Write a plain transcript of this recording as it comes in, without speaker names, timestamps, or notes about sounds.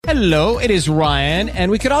Hello, it is Ryan,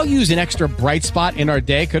 and we could all use an extra bright spot in our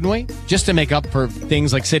day, couldn't we? Just to make up for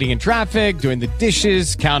things like sitting in traffic, doing the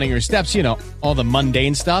dishes, counting your steps, all the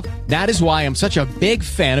mundane stuff. That is why I'm such a big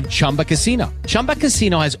fan of Chumba Casino. Chumba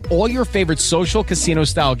Casino has all your favorite social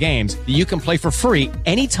casino-style games that you can play for free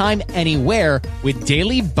anytime, anywhere with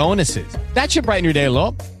daily bonuses. That should brighten your day a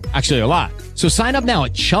little. Actually, a lot. So sign up now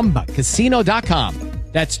at ChumbaCasino.com.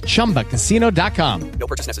 That's ChumbaCasino.com. No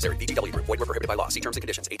purchase necessary. VGW Group. Void where prohibited by law. See terms and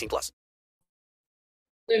conditions. 18+. Hello,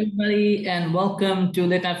 everybody, and welcome to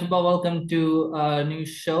Late Night Football. Welcome to a new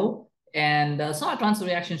show. And it's not a transfer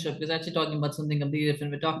reaction show because we're actually talking about something completely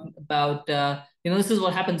different. We're talking about, this is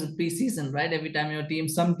what happens with preseason, right? Every time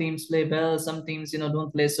some teams play well, some teams,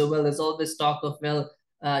 don't play so well. There's always talk of,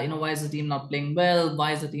 why is the team not playing well?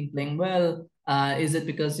 Why is the team playing well? Is it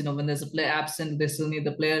because, when there's a player absent, they still need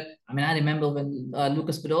the player? I mean, I remember when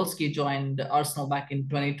Lucas Podolski joined Arsenal back in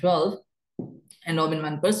 2012 and Robin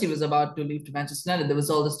Van Persie was about to leave to Manchester United. There was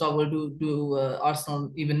all this talk, well, do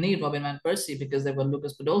Arsenal even need Robin Van Persie because they were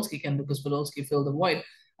Lucas Podolski? Can Lucas Podolski fill the void?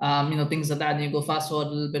 Things like that. And you go fast forward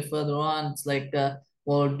a little bit further on. It's like,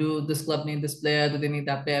 do this club need this player? Do they need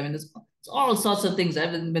that player? I mean, it's all sorts of things.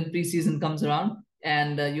 When preseason comes around,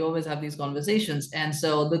 and you always have these conversations. And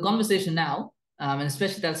so the conversation now, and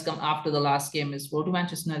especially that's come after the last game, is, well, do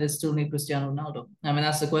Manchester United still need Cristiano Ronaldo? I mean,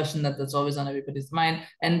 that's the question that's always on everybody's mind.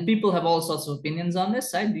 And people have all sorts of opinions on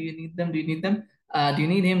this side. Do you need them? Do you need them? Do you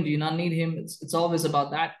need him? Do you not need him? It's always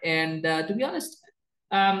about that. And to be honest,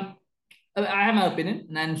 I have my opinion,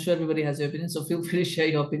 and I'm sure everybody has their opinion. So feel free to share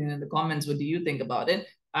your opinion in the comments. What do you think about it?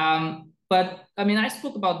 But I mean, I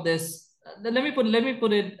spoke about this. Let me put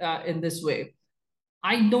it in this way.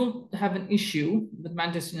 I don't have an issue with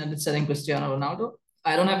Manchester United selling Cristiano Ronaldo.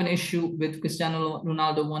 I don't have an issue with Cristiano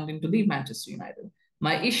Ronaldo wanting to leave Manchester United.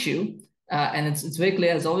 My issue, and it's very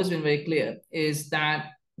clear, has always been very clear, is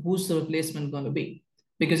that who's the replacement going to be?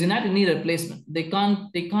 Because United need a replacement. They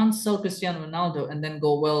can't sell Cristiano Ronaldo and then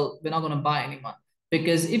go, well, we're not going to buy anyone.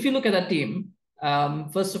 Because if you look at that team,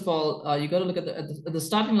 first of all, you got to look at the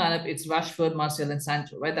starting lineup. It's Rashford, Martial, and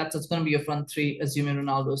Sancho, right? That's going to be your front three, assuming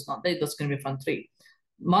Ronaldo is not there. That's going to be a front three.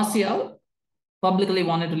 Martial publicly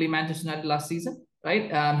wanted to leave Manchester United last season, right?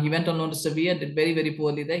 He went on loan to Sevilla, did very, very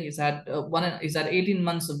poorly there. He's had 18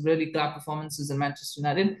 months of really crap performances in Manchester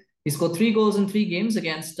United. He scored 3 goals in 3 games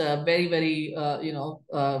against very, very, I mean,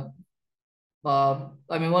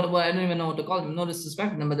 what I don't even know what to call him. No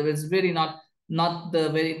disrespect to them, but it was really not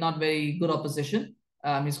very good opposition.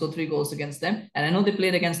 He scored 3 goals against them, and I know they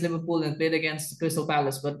played against Liverpool and played against Crystal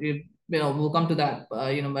Palace, but we'll come to that.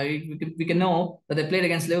 We can know that they played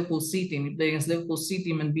against Liverpool's C team. He played against Liverpool's C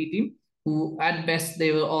team and B team, who at best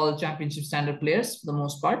they were all Championship standard players for the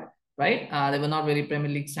most part, right? They were not really Premier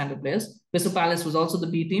League standard players. Crystal Palace was also the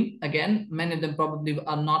B team. Again, many of them probably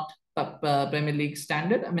are not Premier League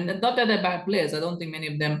standard. I mean, not that they're bad players. I don't think many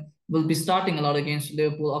of them will be starting a lot against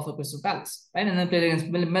Liverpool or for Crystal Palace, right? And then played against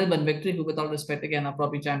Melbourne Victory, who with all respect, again, are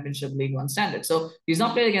probably Championship League One standard. So he's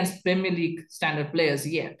not played against Premier League standard players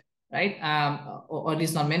yet, right? Or at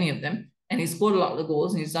least not many of them. And he scored a lot of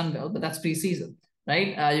goals and he's done well, but that's preseason,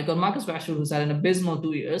 right? You've got Marcus Rashford, who's had an abysmal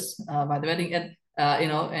 2 years, by the way,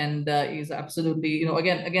 and he's absolutely,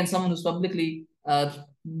 again, someone who's publicly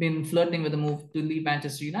been flirting with the move to leave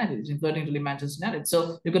Manchester United. He's been flirting to leave Manchester United.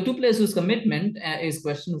 So you've got 2 players whose commitment is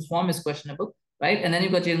questionable, whose form is questionable, right? And then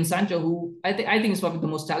you've got Jadon Sancho, who I think is probably the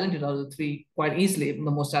most talented out of the 3, quite easily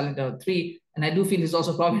the most talented out of the 3. And I do feel he's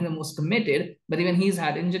also probably the most committed, but even he's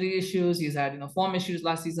had injury issues. He's had, form issues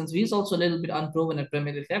last season. So he's also a little bit unproven at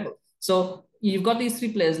Premier League level. So you've got these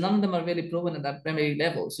 3 players. None of them are really proven at that Premier League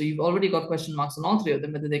level. So you've already got question marks on all 3 of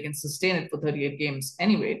them, whether they can sustain it for 38 games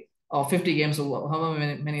anyway, or 50 games, or however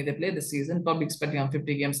many they play this season, probably expecting on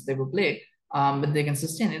 50 games they will play, but they can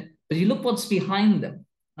sustain it. But you look what's behind them.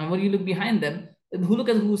 And when you look behind them, look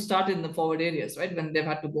at who started in the forward areas, right? When they've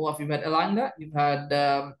had to go off, you've had Elanga, you've had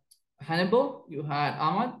Hannibal, you had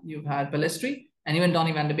Ahmad, you've had Pellistri, and even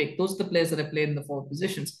Donny van de Beek. Those are the players that have played in the forward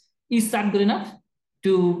positions. Is that good enough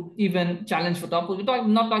to even challenge for top? We're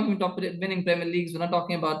not talking about winning Premier Leagues. We're not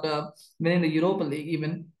talking about winning the Europa League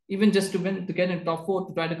even just to win, to get in top 4,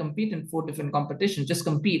 to try to compete in 4 different competitions, just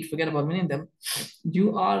compete, forget about winning them.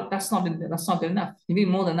 That's not enough. You need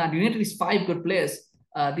more than that. You need at least 5 good players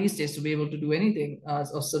these days to be able to do anything of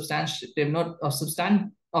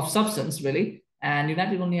substance, really. And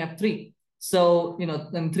United only have 3. So,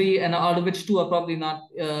 and 3, and out of which 2 are probably not,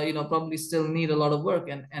 probably still need a lot of work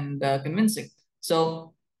and convincing.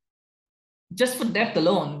 So just for depth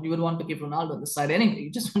alone, you would want to keep Ronaldo on the side anyway. You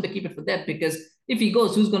just want to keep it for depth, because if he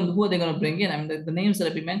goes, who are they going to bring in? I mean, the names that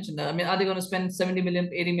have been mentioned, I mean, are they going to spend 70 million,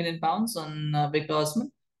 80 million pounds on Victor Osimhen?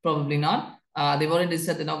 Probably not. They've already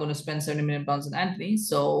said they're not going to spend 70 million pounds on Anthony.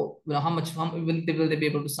 So, how will they be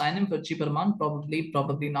able to sign him for a cheaper amount?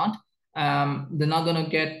 Probably not. They're not going to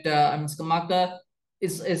get. I mean, Skamaka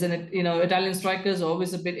isn't it? Italian strikers are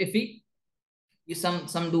always a bit iffy.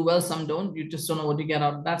 Some do well, some don't. You just don't know what you get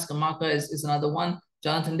out of that. Skamaka is another one.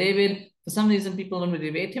 Jonathan David, for some reason, people don't really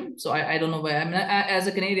rate him. So I don't know why. I mean, as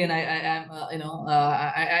a Canadian, I am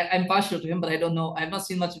I'm partial to him, but I don't know. I've not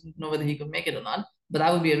seen much to know whether he could make it or not. But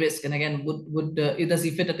that would be a risk. And again, would does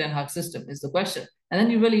he fit a Ten Hag system? Is the question. And then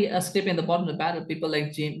you really scrape in the bottom of the battle. People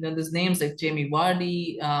like Jamie, there's names like Jamie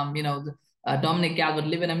Vardy, Dominic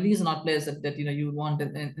Calvert-Lewin. I mean, these are not players that you would want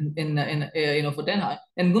in for Ten Hag.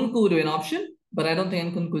 And Nkunku would be an option, but I don't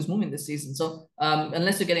think Nkunku is moving this season. So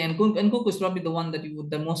unless you're getting Nkunku is probably the one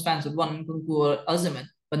the most fans would want, Nkunku or Osimhen.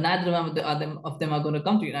 But neither of them are going to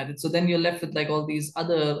come to United. So then you're left with like all these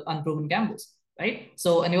other unproven gambles, right?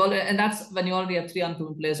 So and that's when you already have three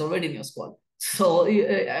unproven players already in your squad. So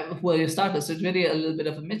who are your starters? So it's really a little bit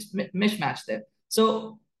of a mismatch there.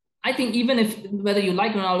 So I think even if whether you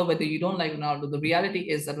like Ronaldo, whether you don't like Ronaldo, the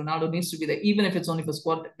reality is that Ronaldo needs to be there, even if it's only for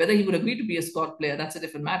squad. Whether he would agree to be a squad player, that's a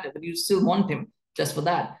different matter. But you still want him just for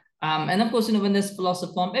that. And of course, when there's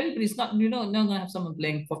philosophy form, everybody's not going to have someone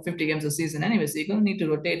playing for 50 games a season anyway. So you're going to need to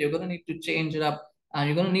rotate. You're going to need to change it up.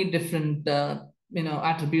 You're going to need different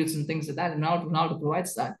attributes and things like that. And Ronaldo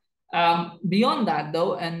provides that. Beyond that,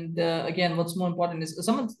 though, and again, what's more important is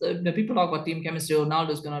the people talk about team chemistry.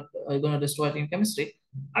 Ronaldo is gonna destroy team chemistry.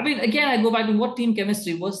 I mean, again, I go back to what team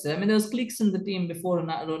chemistry was there. I mean, there was cliques in the team before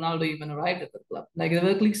Ronaldo even arrived at the club. Like there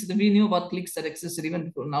were cliques. We knew about cliques that existed even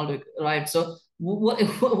before Ronaldo arrived. So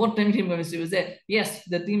what team chemistry was there? Yes,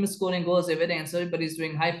 the team is scoring goals every day, and so everybody's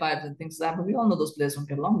doing high fives and things like that. But we all know those players don't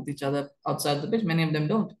get along with each other outside the pitch. Many of them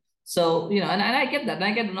don't. So, and I get that. And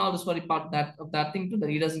I get Ronaldo's probably part of that thing too, that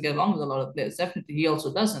he doesn't get along with a lot of players. Definitely, he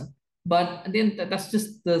also doesn't. But then that's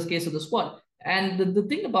just the case of the squad. And the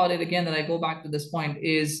thing about it, again, that I go back to this point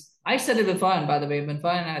is I said it with Farhan, by the way, when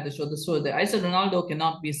Farhan and I had the show there. I said Ronaldo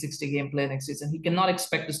cannot be a 60-game player next season. He cannot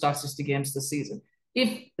expect to start 60 games this season.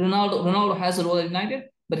 If Ronaldo has a role at United,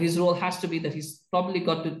 but his role has to be that he's probably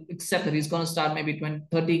got to accept that he's going to start maybe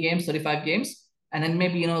 30 games, 35 games, and then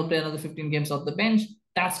maybe, play another 15 games off the bench.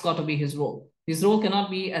 That's got to be his role. His role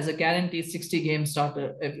cannot be as a guaranteed 60-game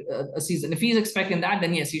starter a season. If he's expecting that,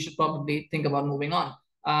 then yes, he should probably think about moving on.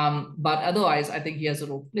 But otherwise, I think he has a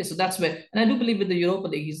role to play. So that's where, and I do believe with the Europa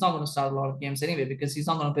League, he's not going to start a lot of games anyway, because he's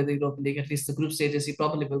not going to play the Europa League, at least the group stages. He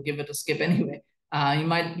probably will give it a skip anyway. He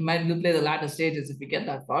might play the latter stages if we get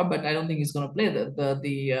that far, but I don't think he's going to play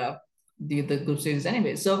the group stages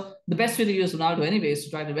anyway. So the best way to use Ronaldo anyway is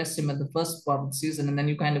to try to rest him at the first part of the season, and then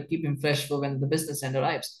you kind of keep him fresh for when the business end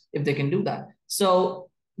arrives, if they can do that. So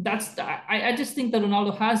I just think that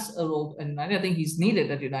Ronaldo has a role at United. I think he's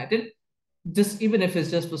needed at United, just even if it's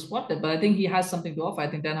just for spotlight. But I think he has something to offer. I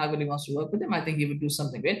think Ten Hag really wants to work with him. I think he would do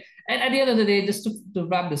something great. And at the end of the day, just to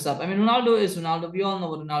wrap this up, I mean, Ronaldo is Ronaldo. We all know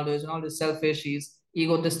what Ronaldo is. Ronaldo is selfish. He's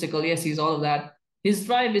egotistical. Yes, he's all of that. His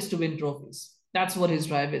drive is to win trophies. That's what his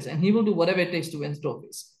drive is. And he will do whatever it takes to win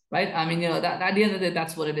trophies, right? I mean, that at the end of the day,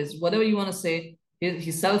 that's what it is. Whatever you want to say,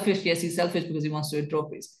 he's selfish. Yes, he's selfish because he wants to win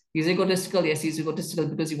trophies. He's egotistical. Yes, he's egotistical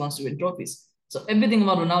because he wants to win trophies. So everything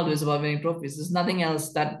about Ronaldo is about winning trophies. There's nothing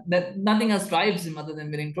else that nothing else drives him other than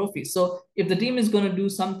winning trophies. So if the team is going to do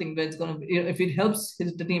something where if it helps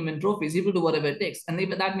the team win trophies, he will do whatever it takes. And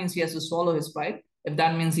if that means he has to swallow his pride, if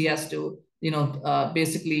that means he has to,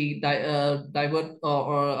 basically divert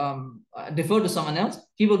or defer to someone else,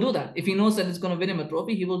 he will do that. If he knows that it's going to win him a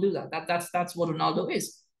trophy, he will do that. That's what Ronaldo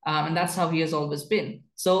is. And that's how he has always been.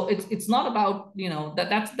 So it's not about,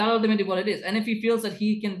 that's ultimately what it is. And if he feels that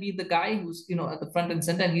he can be the guy who's, at the front and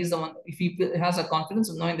center, and he's the one, if he has a confidence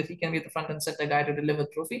of knowing that he can be the front and center guy to deliver a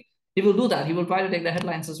trophy, he will do that. He will try to take the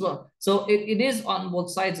headlines as well. So it is on both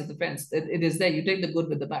sides of the fence. It is there. You take the good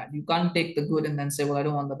with the bad. You can't take the good and then say, well, I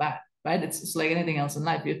don't want the bad, right? It's like anything else in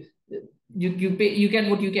life. You get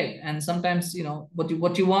what you get. And sometimes,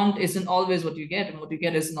 what you want isn't always what you get, and what you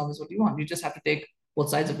get isn't always what you want. You just have to take both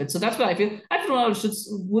sides of it. So that's what I feel. I feel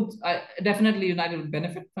Ronaldo definitely United would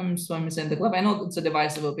benefit from him in the club. I know it's a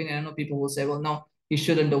divisive opinion. I know people will say, well, no, he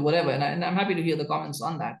shouldn't or whatever. And I'm happy to hear the comments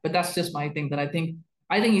on that. But that's just my thing, that I think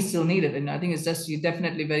he's still needed. And I think he's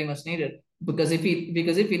definitely very much needed, because if he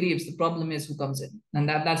leaves, the problem is who comes in. And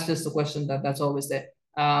that's just the question that's always there.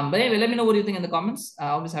 But anyway, let me know what you think in the comments.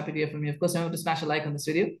 Always happy to hear from you. Of course, remember to smash a like on this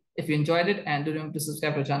video if you enjoyed it, and do remember to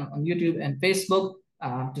subscribe to our channel on YouTube and Facebook.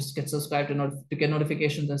 Just get subscribed to get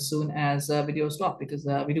notifications as soon as videos drop, because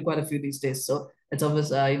we do quite a few these days. So it's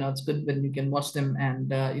always it's good when you can watch them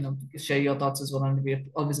and share your thoughts as well. And we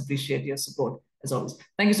always appreciate your support. as always.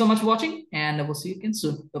 Thank you so much for watching, and we'll see you again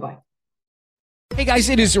soon. Bye-bye. Hey guys,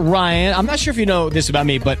 it is Ryan. I'm not sure if you know this about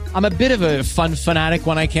me, but I'm a bit of a fun fanatic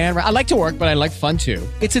when I can. I like to work, but I like fun too.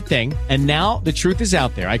 It's a thing. And now the truth is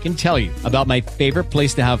out there. I can tell you about my favorite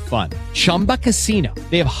place to have fun. Chumba Casino.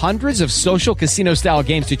 They have hundreds of social casino style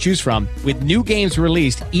games to choose from with new games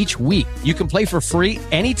released each week. You can play for free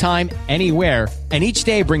anytime, anywhere. And each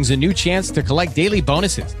day brings a new chance to collect daily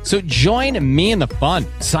bonuses. So join me in the fun.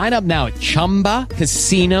 Sign up now at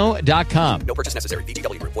ChumbaCasino.com. No purchase necessary.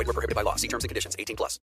 VGW Group. Void where prohibited by law. See terms and conditions. 18+.